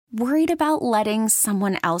Worried about letting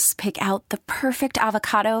someone else pick out the perfect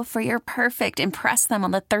avocado for your perfect impress them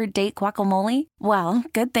on the third date guacamole? Well,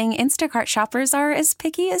 good thing Instacart shoppers are as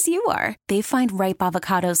picky as you are. They find ripe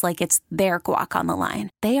avocados like it's their guac on the line.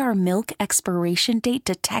 They are milk expiration date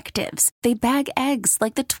detectives. They bag eggs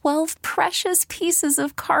like the 12 precious pieces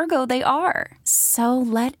of cargo they are. So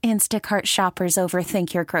let Instacart shoppers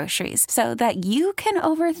overthink your groceries so that you can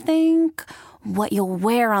overthink what you'll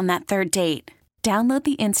wear on that third date. Download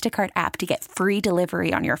the Instacart app to get free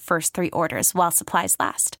delivery on your first 3 orders while supplies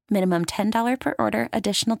last. Minimum $10 per order.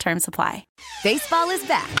 Additional terms apply. Baseball is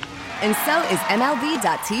back, and so is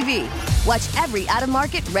MLB.tv. Watch every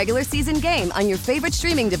out-of-market regular season game on your favorite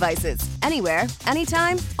streaming devices. Anywhere,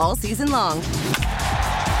 anytime, all season long.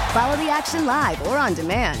 Follow the action live or on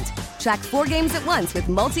demand. Track 4 games at once with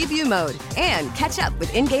multi-view mode and catch up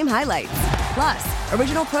with in-game highlights. Plus,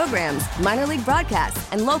 original programs, minor league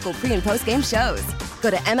broadcasts, and local pre- and post-game shows. Go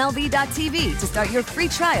to MLB.tv to start your free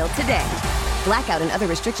trial today. Blackout and other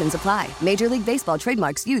restrictions apply. Major League Baseball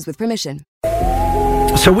trademarks used with permission.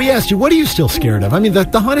 So we asked you, what are you still scared of? I mean,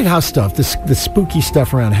 the haunted house stuff, the spooky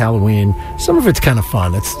stuff around Halloween, some of it's kind of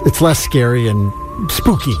fun. It's less scary and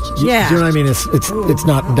spooky. Yeah. Do you know what I mean? It's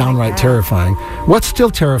not downright terrifying. What still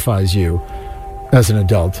terrifies you as an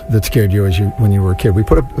adult that scared you when you were a kid? We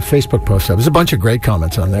put a Facebook post up. There's a bunch of great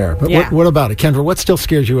comments on there. But what about it? Kendra, what still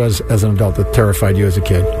scares you as an adult that terrified you as a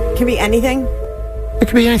kid? Can be anything. It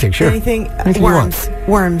could be anything, sure. Anything worms.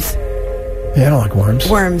 Worms. Yeah, I don't like worms.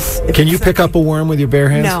 Worms. Can you pick up a worm with your bare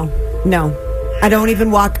hands? No. I don't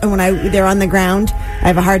even walk when they're on the ground. I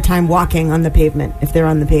have a hard time walking on the pavement. If they're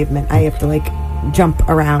on the pavement, I have to jump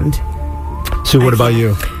around. So what about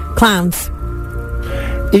you? Clowns.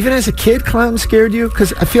 Even as a kid, clowns scared you?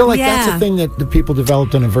 Because I feel like that's a thing that the people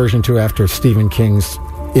developed an aversion to after Stephen King's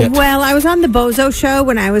It. Well, I was on the Bozo show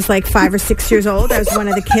when I was 5 or 6 years old. I was one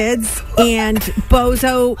of the kids, and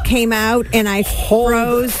Bozo came out, and I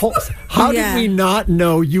froze. How did we not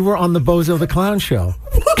know you were on the Bozo the Clown show?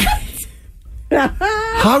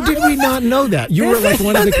 How did we not know that? You were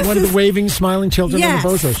one of the waving, smiling children on the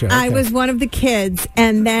Bozo show. Okay. I was one of the kids,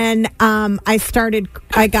 and then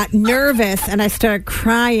I got nervous, and I started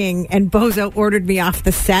crying, and Bozo ordered me off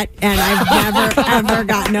the set, and I've never, ever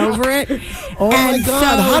gotten over it. Oh, my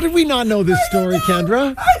God. How did we not know this story,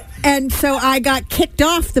 Kendra? And so I got kicked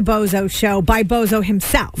off the Bozo show by Bozo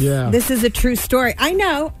himself. Yeah. This is a true story. I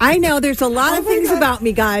know. There's a lot of things about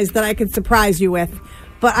me, guys, that I can surprise you with.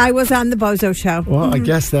 But I was on the Bozo show. Well, I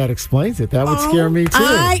guess that explains it. That would scare me,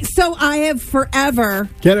 too. So I have forever...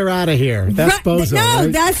 Get her out of here. That's Bozo, No,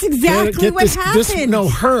 right? that's exactly what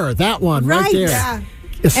happened. Her. That one right there. Yeah.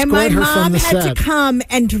 Escort and my her mom from the had set. to come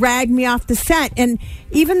and drag me off the set. And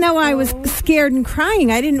even though I was scared and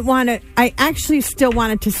crying, I didn't want to... I actually still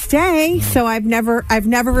wanted to stay, so I've never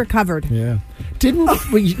recovered. Yeah.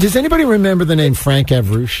 Does anybody remember the name Frank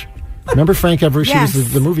Avrush? Remember Frank Avrush? Yes. He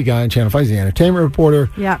was the movie guy on Channel 5. He's the entertainment reporter.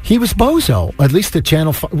 Yeah. He was Bozo, at least at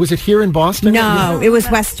Channel 5. Was it here in Boston? No, it was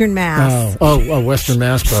Western Mass. Oh, Western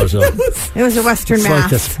Mass Bozo. It was a Western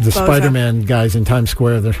Mass. It's like the Spider-Man guys in Times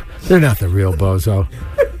Square. They're not the real Bozo.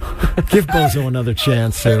 Give Bozo another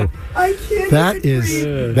chance, too. I can't. That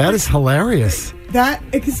is hilarious. That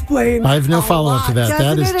explains. I have no follow-up to that.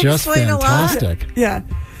 That is just fantastic. Yeah.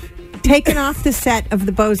 Taken off the set of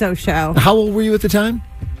the Bozo show. How old were you at the time?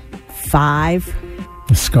 5.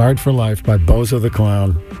 Scarred for Life by Bozo the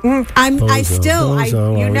Clown. Never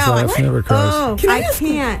cries. I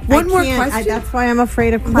can't. One more question. That's why I'm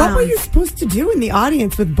afraid of clowns. What were you supposed to do in the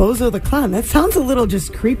audience with Bozo the Clown? That sounds a little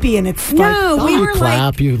just creepy, and it's we were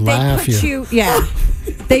clap, you laugh,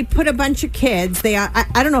 They put a bunch of kids. I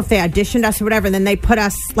don't know if they auditioned us or whatever. And then they put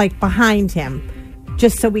us behind him,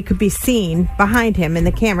 just so we could be seen behind him in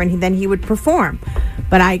the camera, and then he would perform.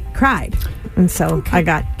 But I cried. And so I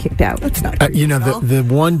got kicked out. That's not the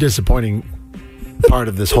one disappointing part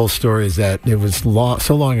of this whole story is that it was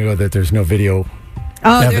so long ago that there's no video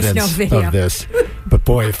evidence of this. But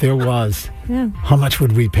boy, if there was, how much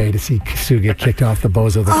would we pay to see Sue get kicked off the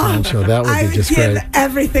Bozo the Clown show? That would be just great.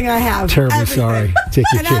 Everything I have. Terribly sorry. Take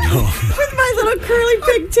your kid home. With my little curly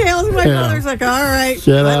pigtails, my brother's like, all right,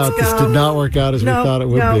 get out. This did not work out as we thought it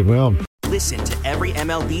would be. Well. Listen to every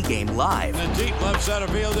MLB game live. In the deep left center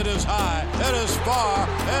field, it is high, it is far,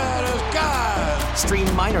 it is gone.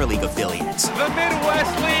 Stream minor league affiliates. The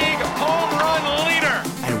Midwest League home run leader.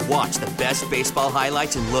 And watch the best baseball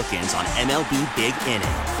highlights and look-ins on MLB Big Inning.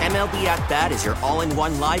 MLB At Bat is your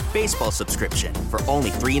all-in-one live baseball subscription for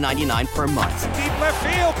only $3.99 per month. Deep left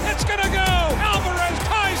field, it's gonna go. Alvarez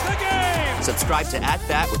ties the game. Subscribe to At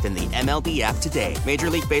Bat within the MLB app today. Major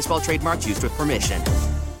League Baseball trademarks used with permission.